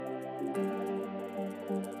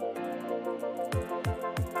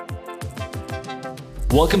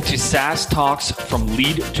Welcome to SaaS Talks from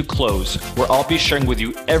Lead to Close, where I'll be sharing with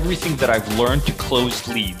you everything that I've learned to close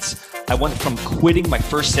leads. I went from quitting my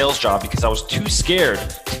first sales job because I was too scared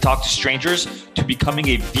to talk to strangers to becoming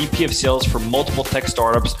a VP of sales for multiple tech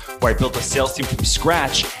startups where I built a sales team from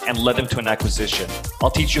scratch and led them to an acquisition.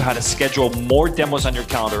 I'll teach you how to schedule more demos on your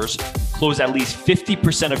calendars, close at least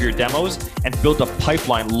 50% of your demos, and build a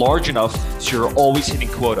pipeline large enough so you're always hitting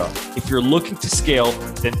quota. If you're looking to scale,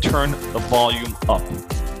 then turn the volume up.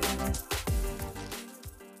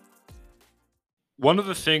 One of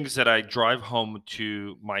the things that I drive home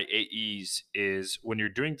to my AEs is when you're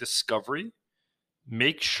doing discovery,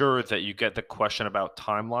 make sure that you get the question about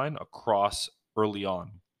timeline across early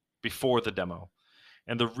on before the demo.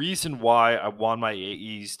 And the reason why I want my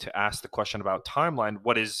AEs to ask the question about timeline,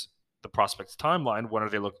 what is the prospect's timeline? When are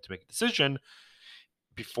they looking to make a decision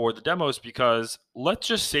before the demos? Because let's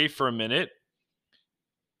just say for a minute,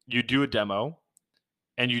 you do a demo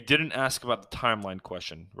and you didn't ask about the timeline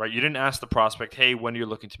question, right? You didn't ask the prospect, hey, when you're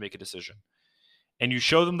looking to make a decision. And you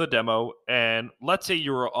show them the demo, and let's say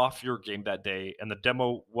you were off your game that day and the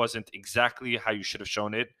demo wasn't exactly how you should have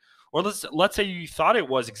shown it. Or let's say you thought it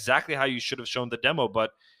was exactly how you should have shown the demo,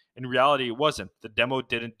 but in reality it wasn't. The demo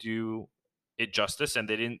didn't do it justice, and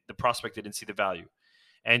the prospect didn't see the value.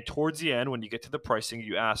 And towards the end, when you get to the pricing,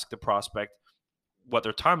 you ask the prospect what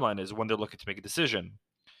their timeline is when they're looking to make a decision.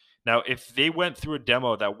 Now, if they went through a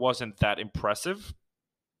demo that wasn't that impressive,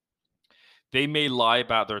 they may lie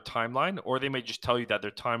about their timeline, or they may just tell you that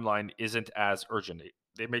their timeline isn't as urgent.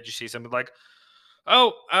 They may just say something like,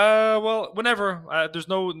 well, whenever. There's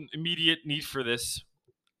no immediate need for this.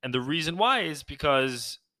 And the reason why is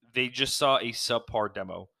because they just saw a subpar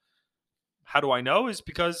demo. How do I know? Is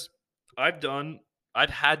because I've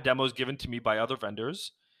had demos given to me by other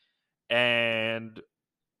vendors, and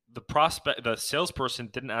the salesperson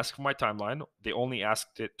didn't ask for my timeline. They only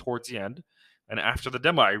asked it towards the end. And after the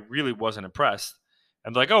demo, I really wasn't impressed.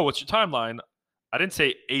 And they're like, oh, what's your timeline? I didn't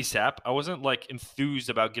say ASAP. I wasn't like enthused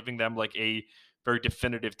about giving them like a very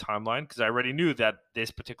definitive timeline because I already knew that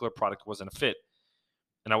this particular product wasn't a fit.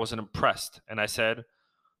 And I wasn't impressed. And I said,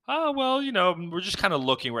 oh, well, we're just kind of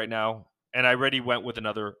looking right now. And I already went with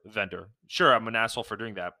another vendor. Sure, I'm an asshole for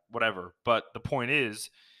doing that, whatever. But the point is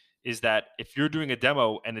that if you're doing a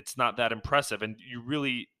demo and it's not that impressive and you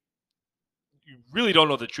really don't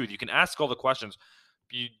know the truth, you can ask all the questions,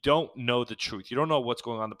 but you don't know the truth. You don't know what's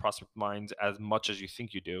going on in the prospect minds as much as you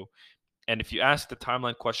think you do. And if you ask the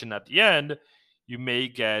timeline question at the end, you may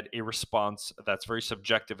get a response that's very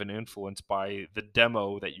subjective and influenced by the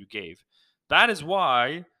demo that you gave. That is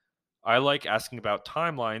why I like asking about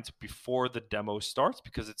timelines before the demo starts,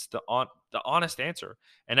 because it's the honest answer.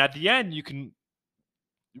 And at the end, you can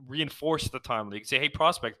reinforce the timeline. You can say, hey,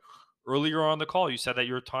 prospect, earlier on the call, you said that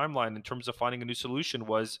your timeline in terms of finding a new solution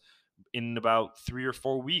was in about 3 or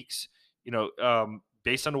 4 weeks.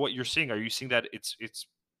 Based on what you're seeing, are you seeing that it's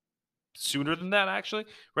sooner than that, actually?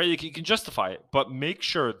 Right? You can justify it, but make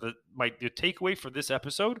sure that the takeaway for this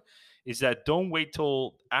episode is that don't wait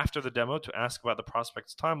till after the demo to ask about the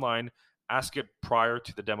prospect's timeline. Ask it prior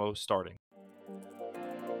to the demo starting.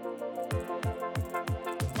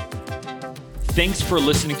 Thanks for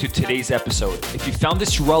listening to today's episode. If you found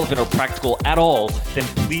this relevant or practical at all, then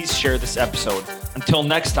please share this episode. Until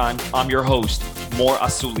next time, I'm your host, Mor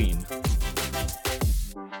Asulin.